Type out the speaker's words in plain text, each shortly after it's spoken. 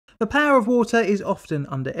The power of water is often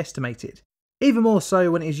underestimated, even more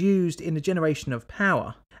so when it is used in the generation of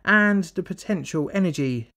power, and the potential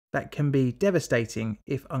energy that can be devastating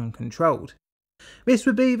if uncontrolled. This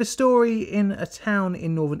would be the story in a town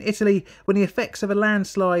in northern Italy when the effects of a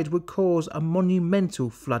landslide would cause a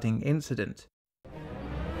monumental flooding incident.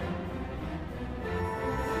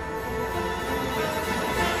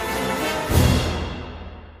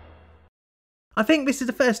 I think this is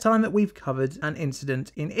the first time that we've covered an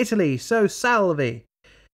incident in Italy, so salve!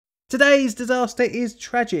 Today's disaster is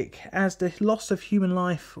tragic, as the loss of human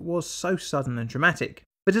life was so sudden and dramatic.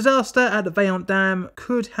 The disaster at the Vajont Dam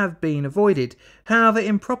could have been avoided, however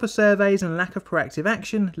improper surveys and lack of proactive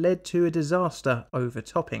action led to a disaster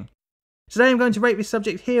overtopping. Today I'm going to rate this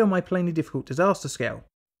subject here on my plainly difficult disaster scale.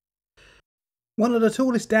 One of the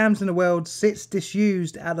tallest dams in the world sits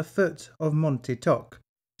disused at the foot of Monte Toc,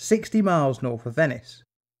 60 miles north of Venice.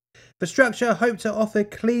 The structure hoped to offer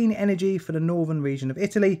clean energy for the northern region of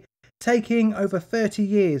Italy, taking over 30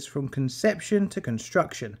 years from conception to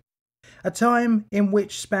construction, a time in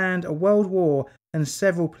which spanned a world war and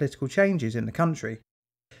several political changes in the country.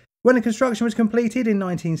 When the construction was completed in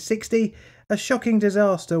 1960, a shocking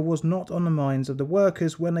disaster was not on the minds of the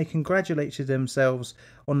workers when they congratulated themselves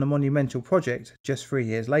on the monumental project just 3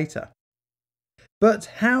 years later. But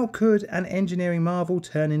how could an engineering marvel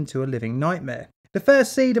turn into a living nightmare? The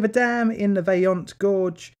first seed of a dam in the Vajont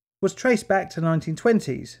Gorge was traced back to the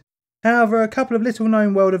 1920s. However, a couple of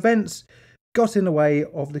little-known world events got in the way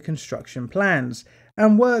of the construction plans,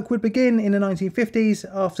 and work would begin in the 1950s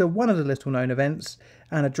after one of the little-known events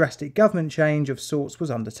and a drastic government change of sorts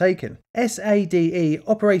was undertaken. SADE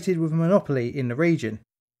operated with a monopoly in the region.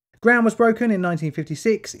 Ground was broken in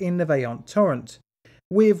 1956 in the Vajont Torrent,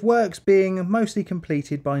 with works being mostly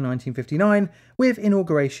completed by 1959, with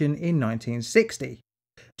inauguration in 1960.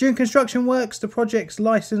 During construction works, the project's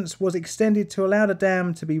licence was extended to allow the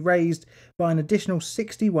dam to be raised by an additional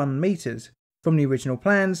 61 metres from the original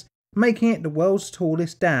plans, making it the world's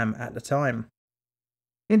tallest dam at the time.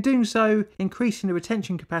 In doing so, increasing the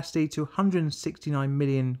retention capacity to 169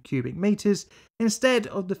 million cubic metres instead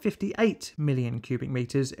of the 58 million cubic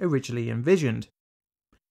metres originally envisioned.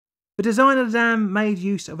 The design of the dam made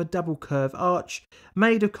use of a double curve arch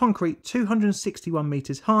made of concrete 261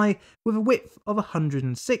 metres high with a width of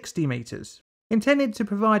 160 metres. Intended to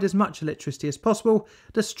provide as much electricity as possible,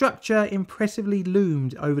 the structure impressively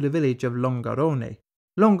loomed over the village of Longarone.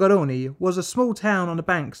 Longarone was a small town on the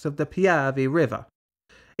banks of the Piave River.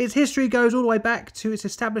 Its history goes all the way back to its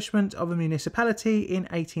establishment of a municipality in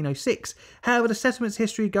 1806, however the settlement's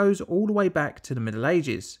history goes all the way back to the Middle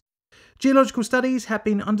Ages. Geological studies had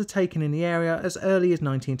been undertaken in the area as early as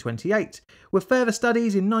 1928, with further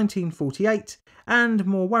studies in 1948 and,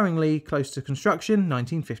 more worryingly, close to construction,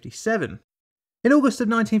 1957. In August of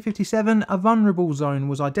 1957, a vulnerable zone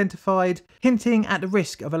was identified, hinting at the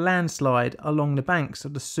risk of a landslide along the banks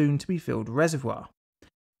of the soon-to-be-filled reservoir.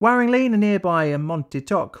 Worryingly, the nearby Monte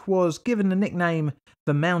Toc was given the nickname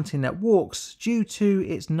the mountain that walks due to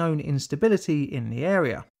its known instability in the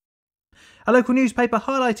area. A local newspaper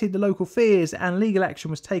highlighted the local fears and legal action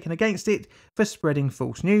was taken against it for spreading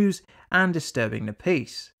false news and disturbing the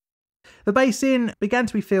peace. The basin began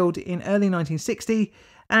to be filled in early 1960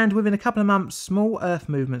 and within a couple of months small earth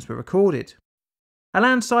movements were recorded. A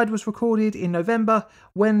landslide was recorded in November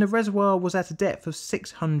when the reservoir was at a depth of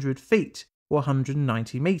 600 feet or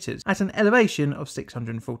 190 metres at an elevation of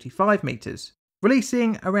 645 metres,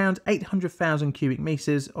 releasing around 800,000 cubic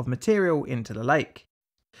metres of material into the lake.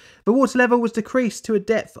 The water level was decreased to a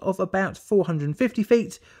depth of about 450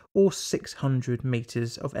 feet or 600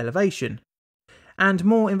 metres of elevation, and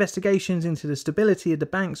more investigations into the stability of the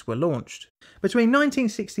banks were launched. Between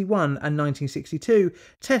 1961 and 1962,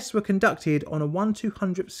 tests were conducted on a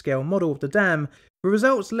 1/200th scale model of the dam. The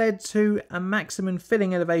results led to a maximum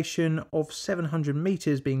filling elevation of 700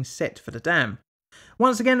 metres being set for the dam.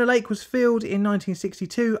 Once again, the lake was filled in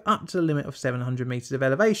 1962 up to the limit of 700 metres of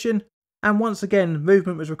elevation, and once again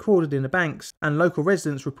movement was recorded in the banks and local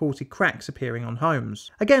residents reported cracks appearing on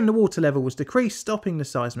homes. Again, the water level was decreased, stopping the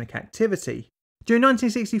seismic activity. During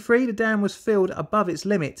 1963, the dam was filled above its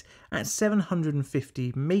limit at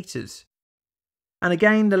 750 metres. And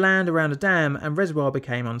again, the land around the dam and reservoir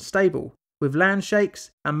became unstable, with land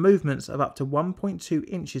shakes and movements of up to 1.2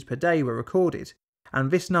 inches per day were recorded,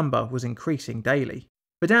 and this number was increasing daily.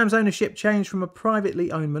 The dam's ownership changed from a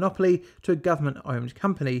privately owned monopoly to a government-owned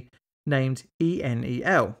company named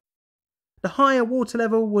ENEL. The higher water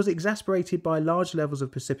level was exacerbated by large levels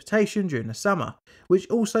of precipitation during the summer, which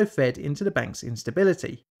also fed into the bank's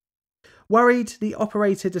instability. Worried, the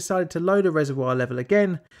operator decided to lower the reservoir level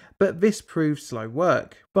again, but this proved slow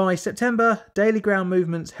work. By September, daily ground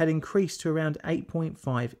movements had increased to around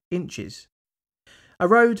 8.5 inches. A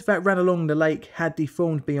road that ran along the lake had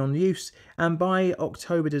deformed beyond use, and by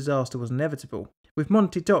October disaster was inevitable, with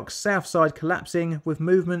Monte Doc's south side collapsing with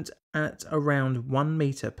movement at around 1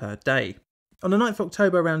 metre per day. On the 9th of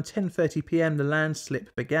October around 10:30 p.m. the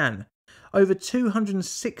landslip began. Over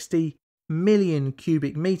 260 million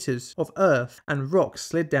cubic metres of earth and rock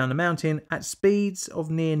slid down the mountain at speeds of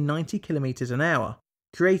near 90 kilometres an hour,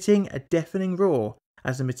 creating a deafening roar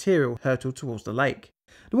as the material hurtled towards the lake.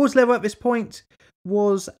 The water level at this point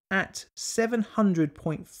was at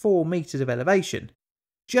 700.4 metres of elevation,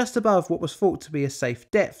 just above what was thought to be a safe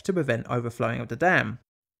depth to prevent overflowing of the dam.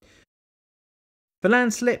 The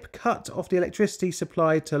landslip cut off the electricity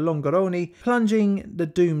supply to Longarone, plunging the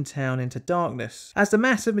doomed town into darkness. As the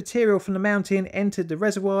mass of material from the mountain entered the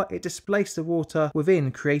reservoir, it displaced the water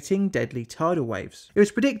within, creating deadly tidal waves. It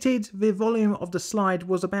was predicted the volume of the slide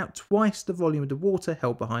was about twice the volume of the water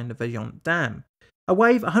held behind the Vajont Dam. A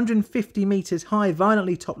wave 150 metres high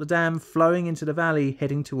violently topped the dam, flowing into the valley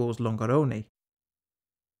heading towards Longarone.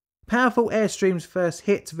 Powerful airstreams first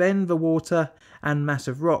hit, then the water and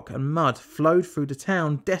massive rock and mud flowed through the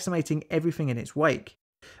town, decimating everything in its wake.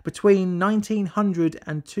 Between 1,900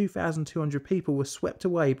 and 2,200 people were swept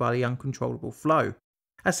away by the uncontrollable flow.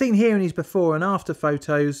 As seen here in these before and after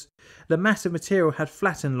photos, the massive material had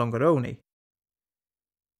flattened Longarone,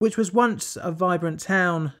 which was once a vibrant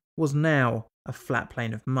town, was now a flat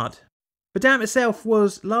plain of mud. The dam itself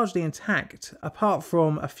was largely intact, apart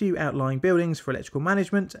from a few outlying buildings for electrical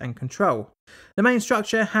management and control. The main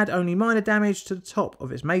structure had only minor damage to the top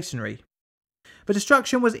of its masonry. The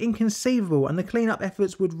destruction was inconceivable, and the clean-up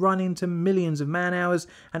efforts would run into millions of man-hours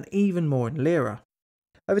and even more in lira.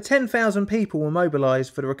 Over 10,000 people were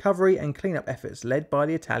mobilised for the recovery and clean-up efforts led by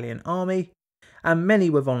the Italian army, and many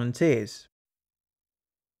were volunteers.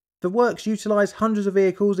 The works utilised hundreds of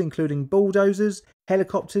vehicles, including bulldozers,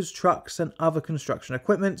 helicopters, trucks and other construction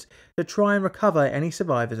equipment, to try and recover any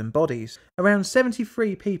survivors and bodies. Around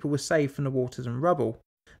 73 people were saved from the waters and rubble.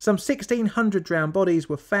 Some 1,600 drowned bodies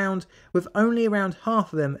were found, with only around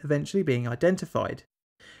half of them eventually being identified.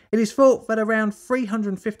 It is thought that around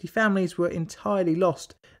 350 families were entirely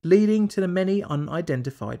lost, leading to the many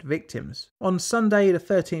unidentified victims. On Sunday the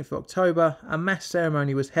 13th of October, a mass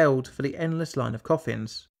ceremony was held for the endless line of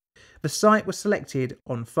coffins. The site was selected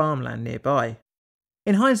on farmland nearby.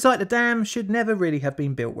 In hindsight, the dam should never really have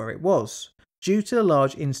been built where it was, due to the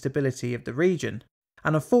large instability of the region,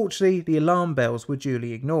 and unfortunately the alarm bells were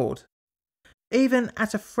duly ignored. Even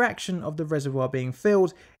at a fraction of the reservoir being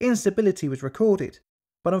filled, instability was recorded.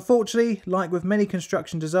 But unfortunately, like with many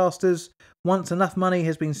construction disasters, once enough money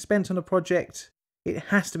has been spent on a project, it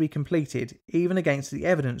has to be completed, even against the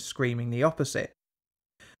evidence screaming the opposite.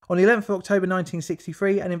 On the 11th of October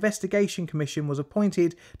 1963, an investigation commission was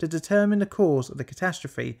appointed to determine the cause of the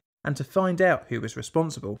catastrophe and to find out who was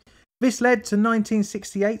responsible. This led to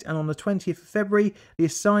 1968, and on the 20th of February, the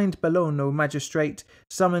assigned Bologna magistrate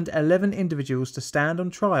summoned 11 individuals to stand on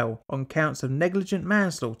trial on counts of negligent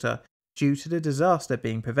manslaughter due to the disaster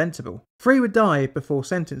being preventable. 3 would die before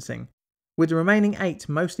sentencing, with the remaining 8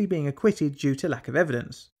 mostly being acquitted due to lack of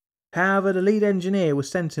evidence. However, the lead engineer was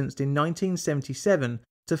sentenced in 1977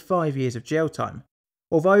 to 5 years of jail time,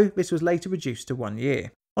 although this was later reduced to 1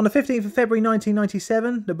 year. On the 15th of February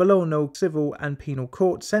 1997, the Bologna Civil and Penal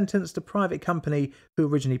Court sentenced the private company who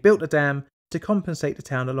originally built the dam to compensate the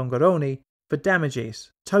town of Longarone for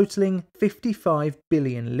damages totalling 55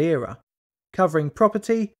 billion lira, covering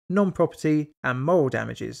property, non-property and moral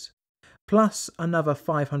damages, plus another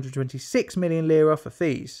 526 million lira for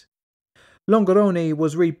fees. Longarone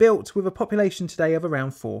was rebuilt with a population today of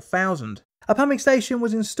around 4,000. A pumping station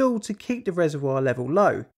was installed to keep the reservoir level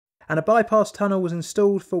low, and a bypass tunnel was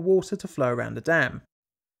installed for water to flow around the dam.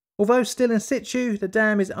 Although still in situ, the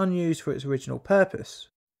dam is unused for its original purpose.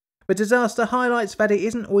 The disaster highlights that it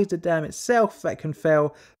isn't always the dam itself that can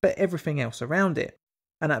fail, but everything else around it.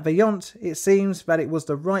 And at Vajont, it seems that it was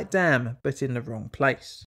the right dam, but in the wrong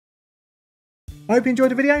place. I hope you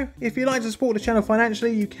enjoyed the video. If you'd like to support the channel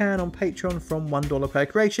financially, you can on Patreon from $1 per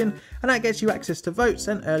creation, and that gets you access to votes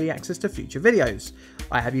and early access to future videos.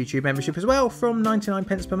 I have YouTube membership as well from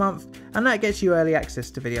 99p per month, and that gets you early access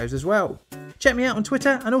to videos as well. Check me out on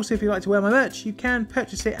Twitter, and also if you'd like to wear my merch, you can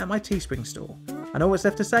purchase it at my Teespring store. And all that's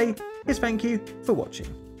left to say is thank you for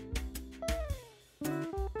watching.